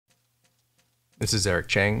This is Eric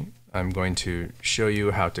Chang. I'm going to show you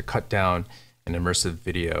how to cut down an immersive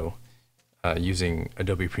video using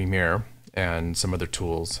Adobe Premiere and some other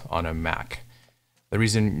tools on a Mac. The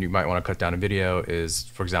reason you might want to cut down a video is,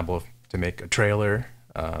 for example, to make a trailer.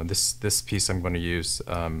 This piece I'm going to use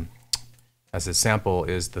as a sample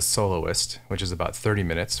is The Soloist, which is about 30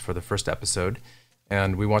 minutes for the first episode.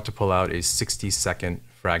 And we want to pull out a 60-second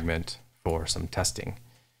fragment for some testing.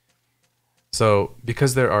 So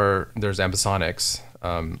because there's ambisonics,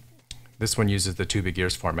 this one uses the 2 big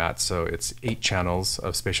ears format, so it's 8 channels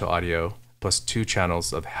of spatial audio plus 2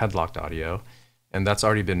 channels of headlocked audio, and that's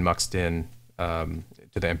already been muxed in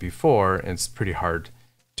to the MP4, and it's pretty hard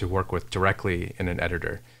to work with directly in an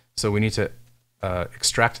editor. So we need to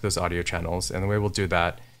extract those audio channels, and the way we'll do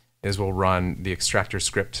that is we'll run the extractor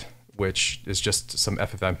script, which is just some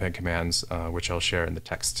ffmpeg commands, which I'll share in the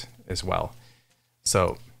text as well.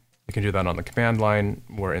 So we can do that on the command line.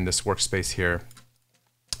 We're in this workspace here,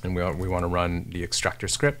 and we want to run the extractor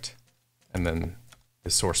script and then the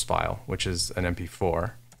source file, which is an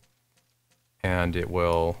MP4, and it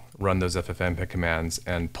will run those ffmpeg commands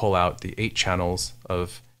and pull out the 8 channels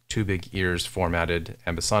of 2 big ears formatted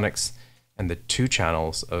ambisonics and the 2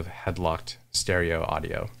 channels of headlocked stereo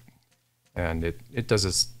audio. And it does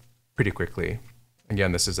this pretty quickly.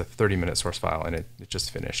 Again, this is a 30-minute source file, and it just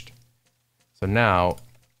finished. So now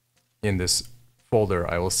in this folder,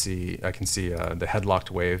 I can see the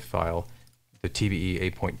headlocked.wav file, the TBE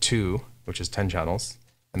 8.2, which is 10 channels,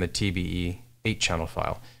 and the TBE 8-channel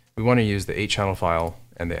file. We want to use the 8-channel file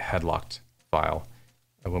and the headlocked file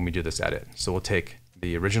when we do this edit. So we'll take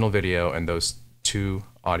the original video and those 2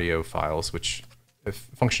 audio files, which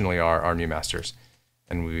functionally are our new masters,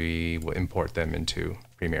 and we will import them into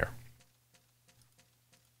Premiere.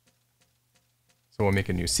 So we'll make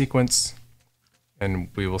a new sequence, and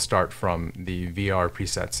we will start from the VR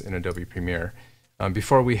presets in Adobe Premiere.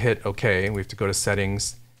 Before we hit OK, we have to go to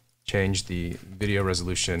Settings, change the video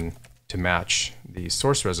resolution to match the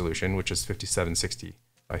source resolution, which is 5760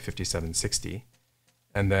 by 5760.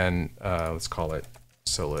 And then let's call it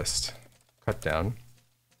Soloist Cut Down.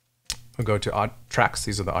 We'll go to Tracks,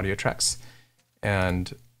 these are the audio tracks,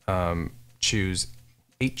 and choose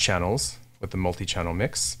 8 channels with the multi-channel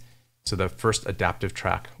mix. So the first adaptive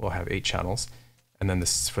track will have 8 channels. And then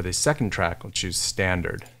for the second track, we'll choose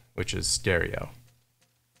Standard, which is stereo.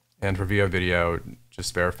 And for VO video,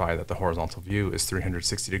 just verify that the horizontal view is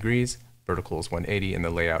 360 degrees, vertical is 180, and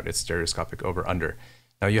the layout is stereoscopic over under.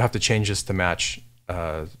 Now you have to change this to match,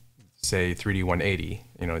 say 3D 180.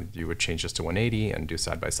 You would change this to 180 and do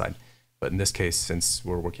side by side. But in this case, since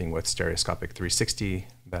we're working with stereoscopic 360,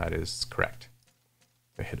 that is correct.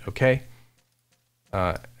 We hit OK.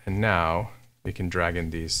 And now we can drag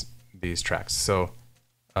in these tracks. So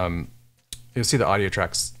you'll see the audio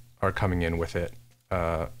tracks are coming in with it.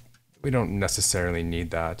 We don't necessarily need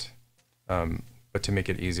that, but to make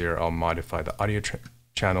it easier, I'll modify the audio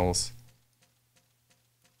channels.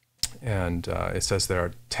 And it says there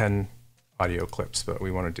are 10 audio clips, but we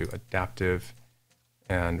want to do adaptive,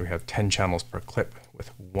 and we have 10 channels per clip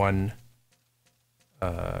with one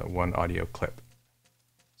audio clip.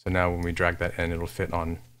 So now when we drag that in, it'll fit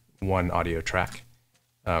on 1 audio track.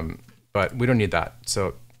 But we don't need that.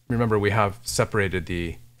 So remember, we have separated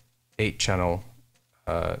the 8-channel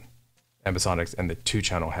ambisonics and the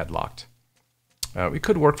 2-channel headlocked. We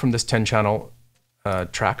could work from this 10-channel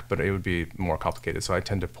track, but it would be more complicated, so I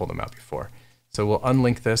tend to pull them out before. So we'll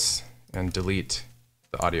unlink this and delete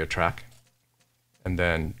the audio track, and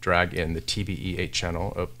then drag in the TBE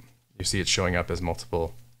 8-channel. Oh, you see it's showing up as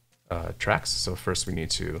multiple tracks. So first we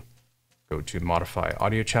need to go to Modify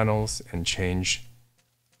Audio Channels and change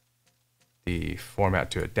the format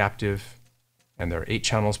to adaptive, and there are 8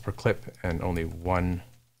 channels per clip and only 1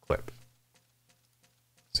 clip.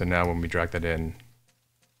 So now when we drag that in,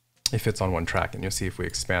 it fits on 1 track, and you'll see if we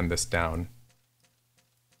expand this down,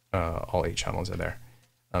 all 8 channels are there.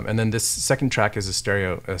 And then this second track is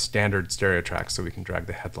a standard stereo track, so we can drag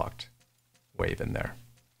the headlocked wave in there.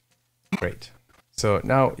 Great. So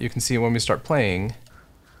now you can see when we start playing,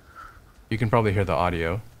 you can probably hear the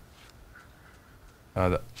audio.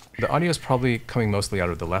 The audio is probably coming mostly out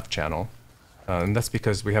of the left channel, and that's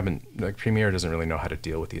because Premiere doesn't really know how to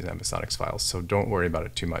deal with these ambisonics files, so don't worry about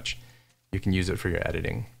it too much. You can use it for your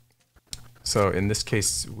editing. So in this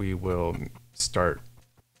case, we will start,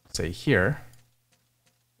 say, here,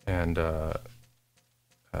 and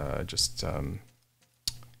just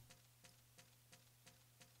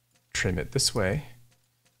trim it this way,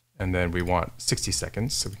 and then we want 60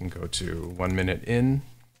 seconds, so we can go to 1 minute in.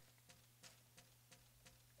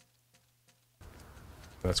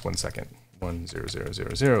 That's 1 second.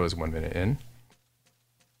 10000 is 1 minute in.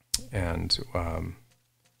 and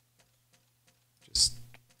just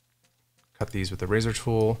cut these with the razor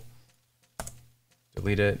tool,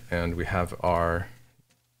 delete it, and we have our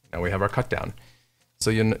cut down. So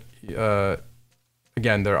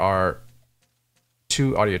again, there are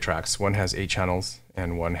 2 audio tracks. One has 8 channels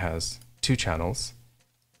and one has 2 channels,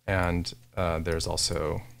 and there's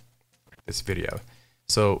also this video.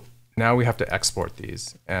 So now we have to export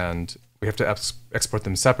these, and we have to export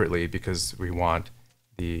them separately because we want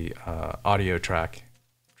the audio tracks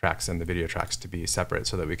and the video tracks to be separate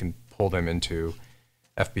so that we can pull them into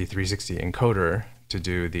FB360 Encoder to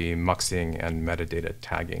do the muxing and metadata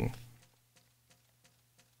tagging.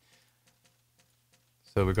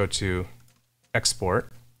 So we go to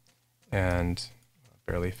export, and it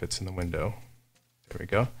barely fits in the window. There we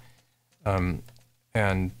go.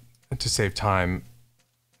 And to save time,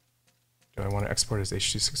 do I want to export as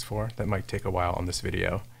H.264? That might take a while on this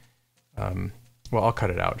video. Well, I'll cut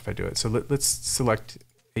it out if I do it. So let's select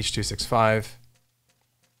H.265,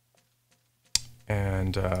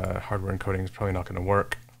 and hardware encoding is probably not going to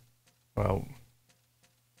work. Well,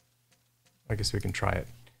 I guess we can try it.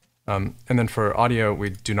 And then for audio,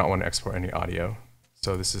 we do not want to export any audio.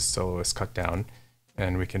 So this is Soloist cut down,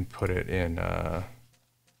 and we can put it in this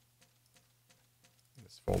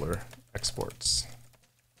folder, exports.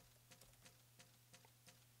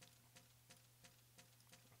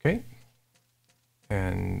 Okay,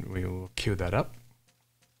 and we will queue that up.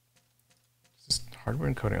 Just hardware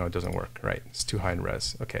encoding, oh, it doesn't work, right? It's too high in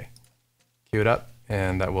res. Okay, queue it up,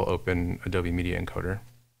 and that will open Adobe Media Encoder.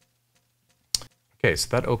 Okay, so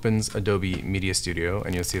that opens Adobe Media Studio,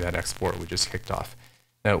 and you'll see that export we just kicked off.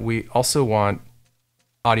 Now, we also want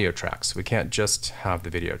audio tracks. We can't just have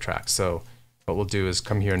the video track. So what we'll do is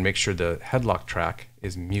come here and make sure the headlock track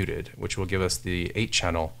is muted, which will give us the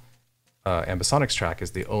 8-channel ambisonics track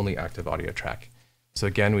is the only active audio track. So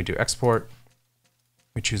again, we do export.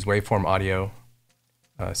 We choose waveform audio,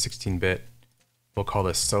 16-bit. We'll call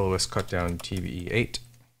this Soloist cut down TBE8.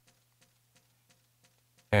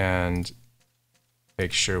 And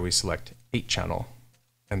make sure we select 8-channel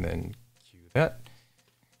and then cue that.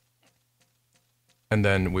 And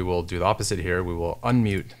then we will do the opposite here. We will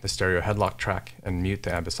unmute the stereo headlock track and mute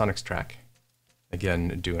the ambisonics track.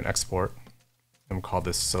 Again, do an export. And we'll call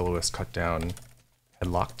this Soloist cut down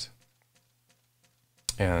headlocked.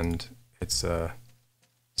 And it's a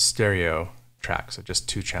stereo track, so just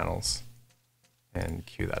 2 channels. And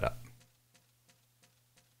cue that up.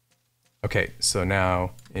 Okay, so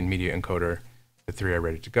now in Media Encoder, the 3 are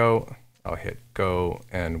ready to go. I'll hit go,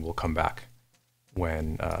 and we'll come back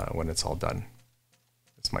when it's all done.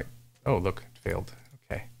 This might, oh look, it failed.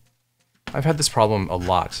 Okay, I've had this problem a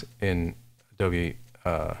lot in Adobe,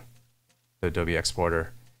 the Adobe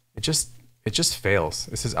exporter. It just fails.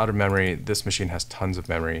 This is out of memory. This machine has tons of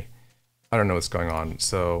memory. I don't know what's going on.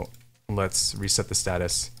 So let's reset the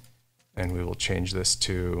status, and we will change this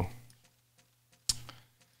to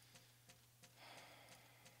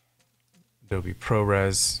Adobe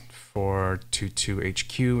ProRes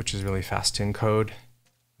 422HQ, which is really fast to encode,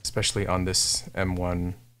 especially on this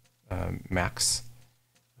M1 Max.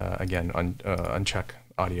 Again, uncheck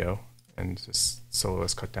audio, and just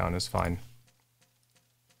Soloist cut down is fine.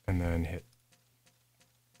 And then hit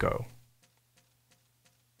go.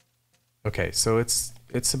 Okay, so it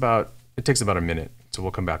takes about a minute, so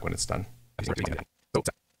we'll come back when it's done.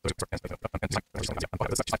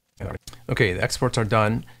 Okay, the exports are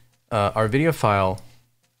done. Our video file,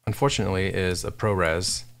 unfortunately, is a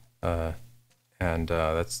ProRes, and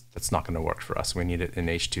that's not going to work for us. We need it in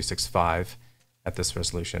H.265 at this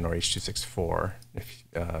resolution, or H.264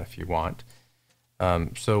 if you want.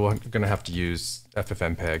 So we're going to have to use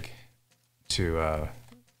ffmpeg to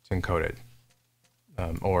encode it,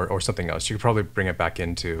 or something else. You could probably bring it back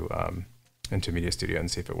into Media Studio and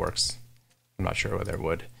see if it works. I'm not sure whether it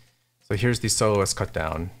would. So here's the Soloist cut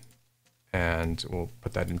down, and we'll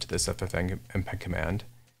put that into this ffmpeg command,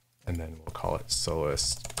 and then we'll call it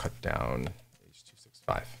Soloist cut down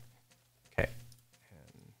H.265. Okay,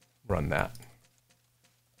 and run that.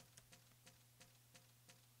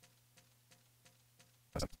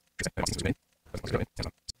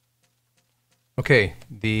 Okay,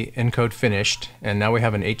 the encode finished, and now we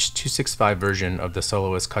have an H.265 version of the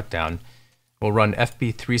Soloist cut down. We'll run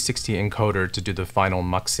FB360 Encoder to do the final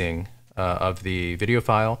muxing of the video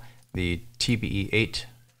file, the TBE8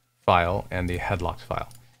 file, and the headlocked file.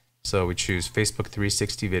 So we choose Facebook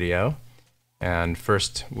 360 video, and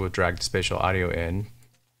first we'll drag the spatial audio in.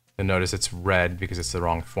 You'll notice it's red because it's the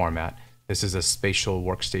wrong format. This is a Spatial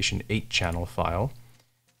Workstation 8-channel file.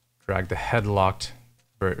 Drag the headlocked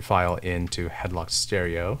file into headlocked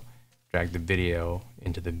stereo. drag the video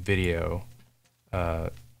into the video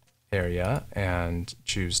area and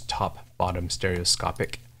choose top bottom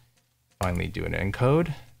stereoscopic. Finally do an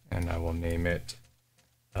encode, and I will name it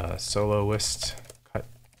soloist cut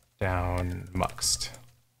down muxed.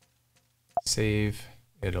 Save.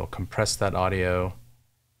 It'll compress that audio,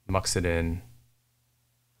 mux it in,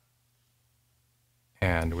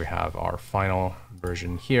 and we have our final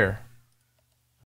version here.